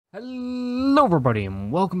Hello everybody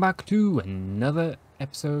and welcome back to another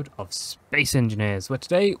episode of Space Engineers, where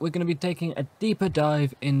today we're going to be taking a deeper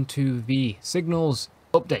dive into the Signals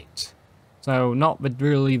update. So not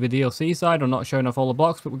really the DLC side, I'm not showing off all the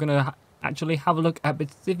blocks, but we're going to actually have a look at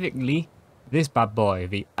specifically this bad boy,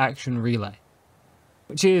 the Action Relay,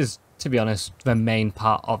 which is, to be honest, the main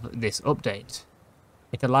part of this update.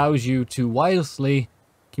 It allows you to wirelessly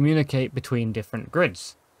communicate between different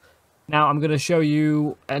grids. Now I'm going to show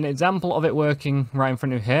you an example of it working right in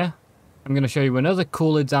front of here. I'm going to show you another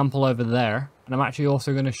cool example over there, and I'm actually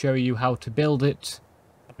also going to show you how to build it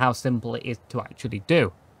and how simple it is to actually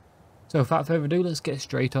do. So without further ado, let's get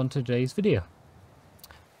straight on today's video.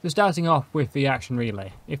 So starting off with the Action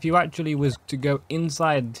Relay. If you actually was to go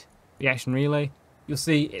inside the Action Relay, you'll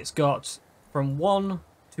see it's got from 1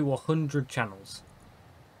 to 100 channels.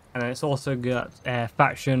 And it's also got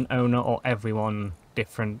faction, owner, or everyone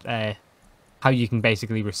different, how you can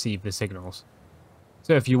basically receive the signals.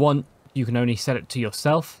 So if you want, you can only set it to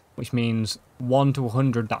yourself, which means 1 to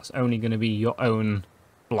 100, that's only going to be your own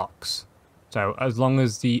blocks. So as long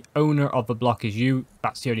as the owner of the block is you,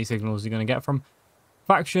 that's the only signals you're going to get from.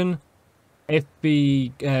 Faction, if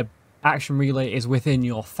the Action Relay is within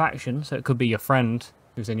your faction, so it could be your friend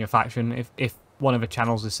who's in your faction, if one of the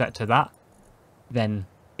channels is set to that, then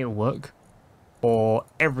it'll work. Or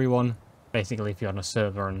everyone, basically if you're on a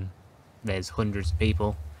server and there's hundreds of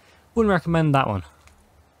people, wouldn't recommend that one.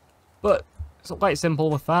 But it's quite simple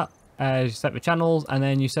with that. You set the channels and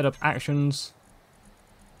then you set up actions,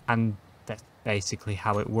 and that's basically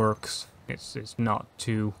how it works. It's not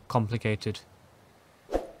too complicated.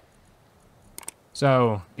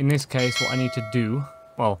 So in this case, what I need to do,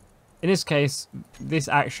 well, in this case, this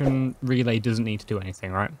Action Relay doesn't need to do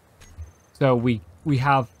anything, right? So we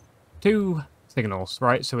have two signals,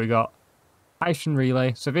 right? So we got Action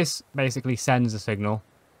Relay, so this basically sends a signal,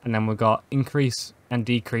 and then we've got increase and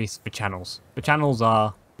decrease the channels. The channels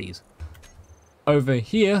are these. Over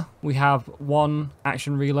here we have one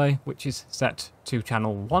Action Relay which is set to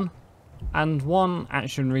channel 1, and one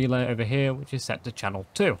Action Relay over here which is set to channel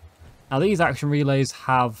 2. Now these Action Relays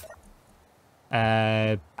have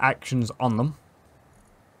actions on them,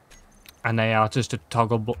 and they are just to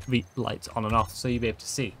toggle the lights on and off so you'll be able to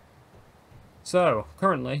see. So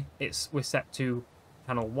currently we're set to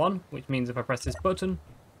channel 1, which means if I press this button,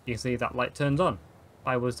 you can see that light turns on. If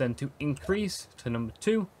I was then to increase to number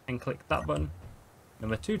 2 and click that button,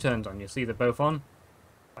 number 2 turns on. You'll see they're both on.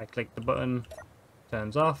 If I click the button, it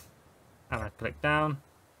turns off, and I click down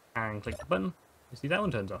and click the button, you see that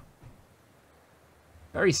one turns off.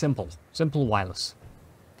 Very simple wireless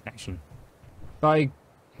connection. If I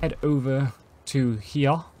head over to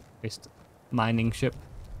here, this mining ship,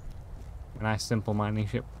 a nice simple mining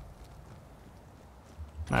ship.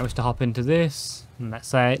 I wish to hop into this, and let's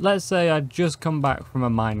say I just come back from a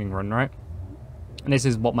mining run, right? And this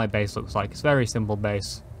is what my base looks like. It's a very simple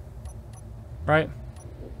base, right?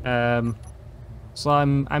 So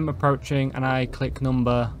I'm approaching, and I click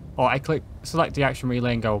select the Action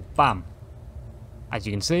Relay and go bam. As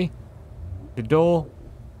you can see, the door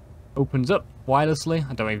opens up wirelessly.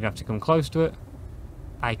 I don't even have to come close to it.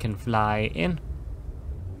 I can fly in.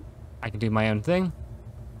 I can do my own thing,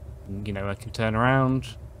 you know, I can turn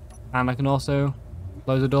around, and I can also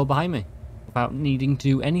close the door behind me without needing to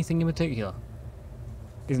do anything in particular.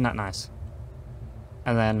 Isn't that nice?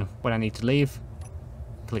 And then when I need to leave,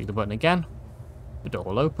 click the button again, the door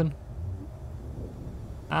will open,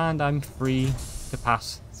 and I'm free to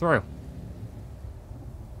pass through.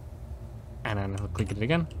 And then I'll click it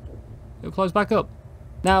again, it'll close back up.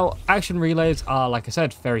 Now, Action Relays are, like I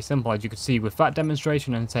said, very simple, as you can see with that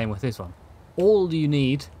demonstration, and same with this one. All you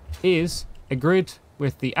need is a grid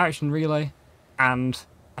with the Action Relay and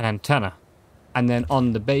an antenna. And then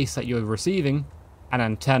on the base that you're receiving, an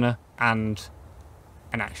antenna and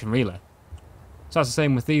an Action Relay. So that's the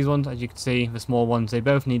same with these ones. As you can see, the small ones, they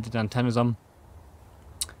both needed antennas on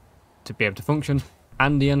to be able to function.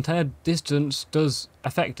 And the antenna distance does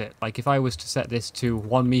affect it. Like if I was to set this to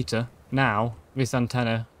 1 meter, now this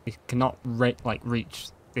antenna cannot reach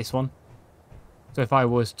this one. So if I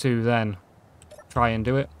was to then try and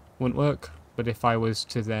do it, wouldn't work. But if I was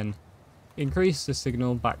to then increase the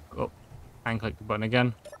signal back up and click the button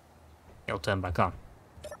again, it'll turn back on.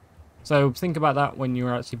 So think about that when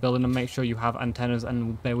you're actually building, and make sure you have antennas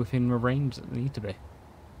and they're within the range that they need to be.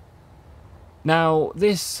 Now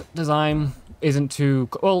this design isn't too,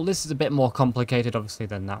 well, this is a bit more complicated obviously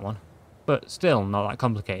than that one, but still not that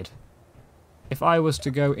complicated. If I was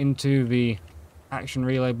to go into the Action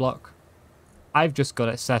Relay block, I've just got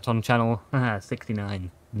it set on channel 69.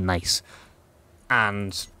 Nice.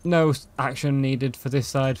 And no action needed for this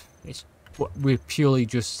side. We're purely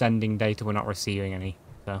just sending data, we're not receiving any.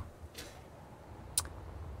 So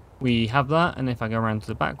we have that, and if I go around to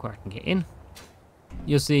the back where I can get in,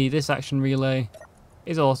 you'll see this action relay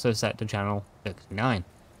is also set to channel 69.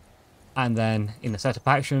 And then in the setup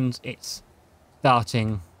actions, it's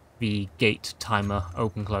starting the gate timer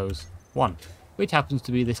open close 1, which happens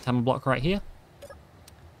to be this timer block right here.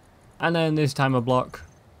 And then this timer block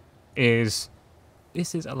is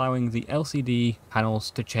allowing the LCD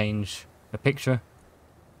panels to change the picture,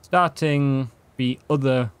 starting the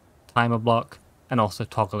other timer block and also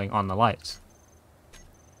toggling on the lights.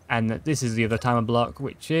 And this is the other timer block,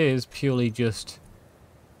 which is purely just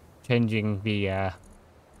changing the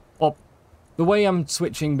the way I'm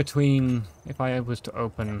switching between. If I was to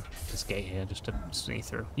open this gate here just to see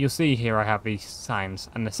through, you'll see here I have these signs,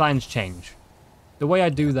 and the signs change. The way I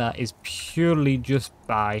do that is purely just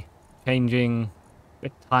by changing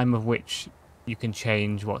the time of which you can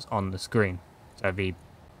change what's on the screen. So the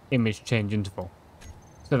image change interval.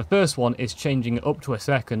 So the first one is changing it up to a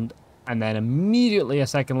second, and then immediately a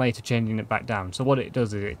second later changing it back down. So what it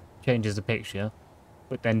does is it changes the picture,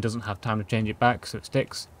 but then doesn't have time to change it back, so it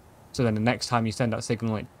sticks. So then the next time you send that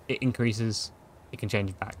signal, it increases, it can change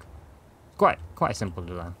it back. Quite a simple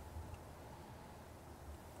design.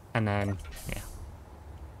 And then, yeah.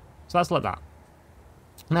 So that's like that.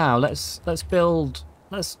 Now let's build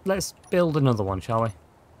another one, shall we?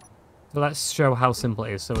 So let's show how simple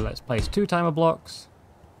it is. So let's place 2 timer blocks.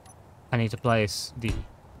 I need to place the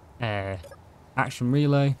action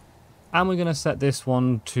relay, and we're going to set this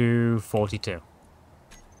one to 42.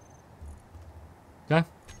 Okay.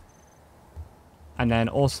 And then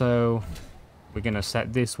also we're going to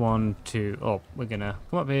set this one to, we're going to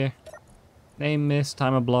come up here, name this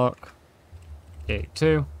timer block gate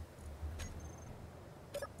 2.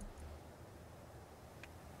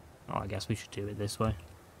 Oh, I guess we should do it this way.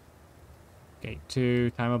 Gate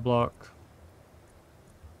 2 timer block.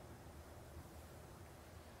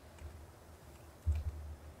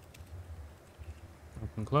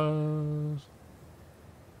 Open, close.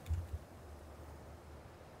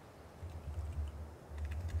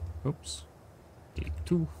 Oops. Gate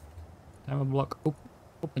 2 timer block.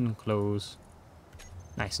 Open, close.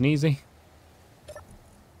 Nice and easy.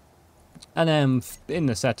 And then in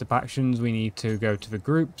the setup actions, we need to go to the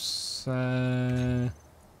groups. Gate.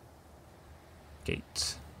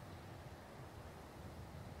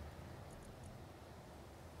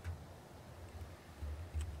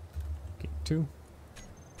 Gate 2.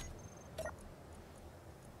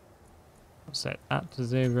 Set that to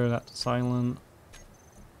 0, that to silent.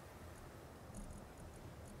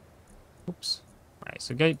 Oops. Right,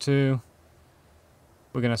 so gate 2.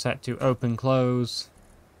 We're going to set to open, close.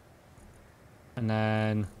 And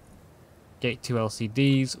then gate 2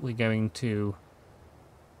 LCDs, we're going to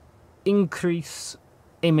increase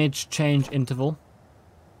image change interval.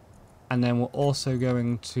 And then we're also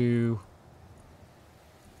going to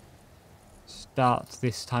start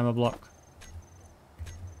this timer block,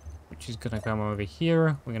 which is going to come over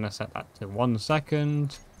here. We're going to set that to 1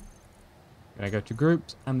 second. We're going to go to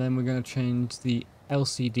groups, and then we're going to change the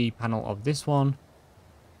LCD panel of this one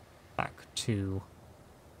back to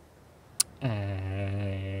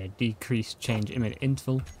decrease change image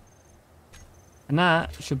interval, and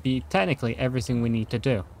that should be technically everything we need to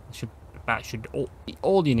do. That should be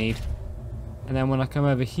all you need. And then when I come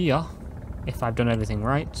over here, if I've done everything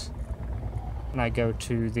right, and I go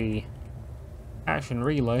to the action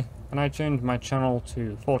relay and I change my channel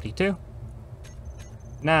to 42,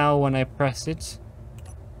 now when I press it,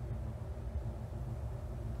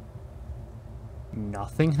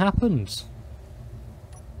 nothing happens.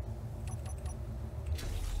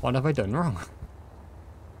 What have I done wrong?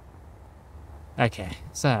 Okay,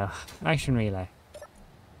 so, action relay.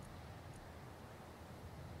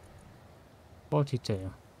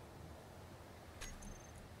 42.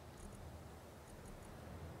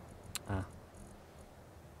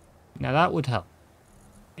 Now that would help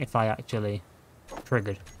if I actually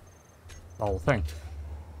triggered the whole thing.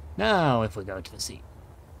 Now if we go to the seat.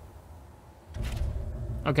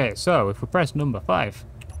 Okay, so if we press number 5,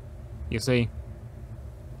 you see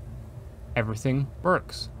everything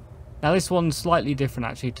works. Now this one's slightly different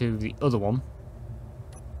actually to the other one.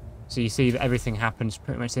 So you see that everything happens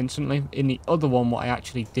pretty much instantly. In the other one, what I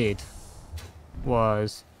actually did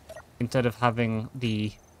was, instead of having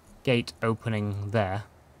the gate opening there,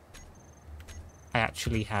 I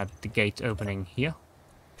actually had the gate opening here.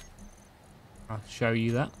 I'll show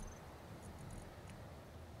you that.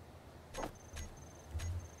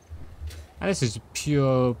 And this is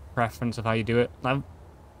pure preference of how you do it. I'm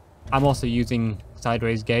also using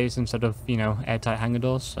sideways gates instead of, you know, airtight hangar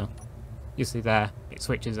doors. So you see there, it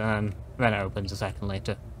switches and then it opens a second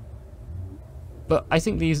later. But I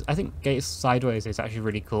think gates sideways is actually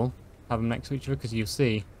really cool. Have them next to each other because you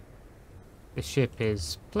see the ship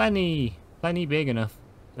is plenty big enough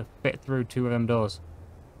to fit through 2 of them doors.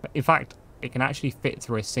 But in fact, it can actually fit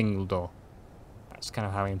through a single door. That's kind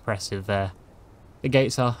of how impressive the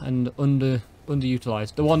gates are, and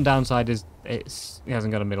underutilized. The one downside is it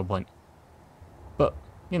hasn't got a middle point. But,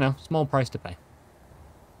 you know, small price to pay.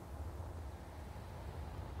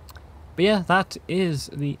 But yeah, that is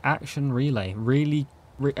the action relay. A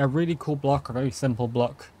really cool block, a very simple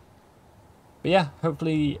block. But yeah,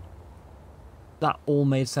 hopefully that all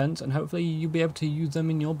made sense, and hopefully you'll be able to use them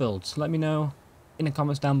in your builds. Let me know in the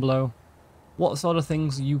comments down below what sort of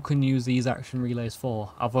things you can use these action relays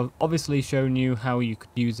for. I've obviously shown you how you could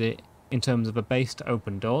use it in terms of a base to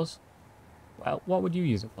open doors. Well, what would you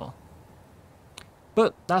use it for?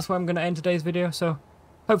 But that's where I'm going to end today's video, so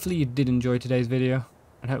hopefully you did enjoy today's video,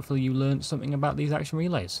 and hopefully you learned something about these action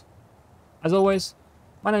relays. As always,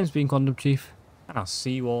 my name's been Quantum Chief, and I'll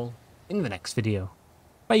see you all in the next video.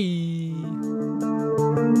 Bye!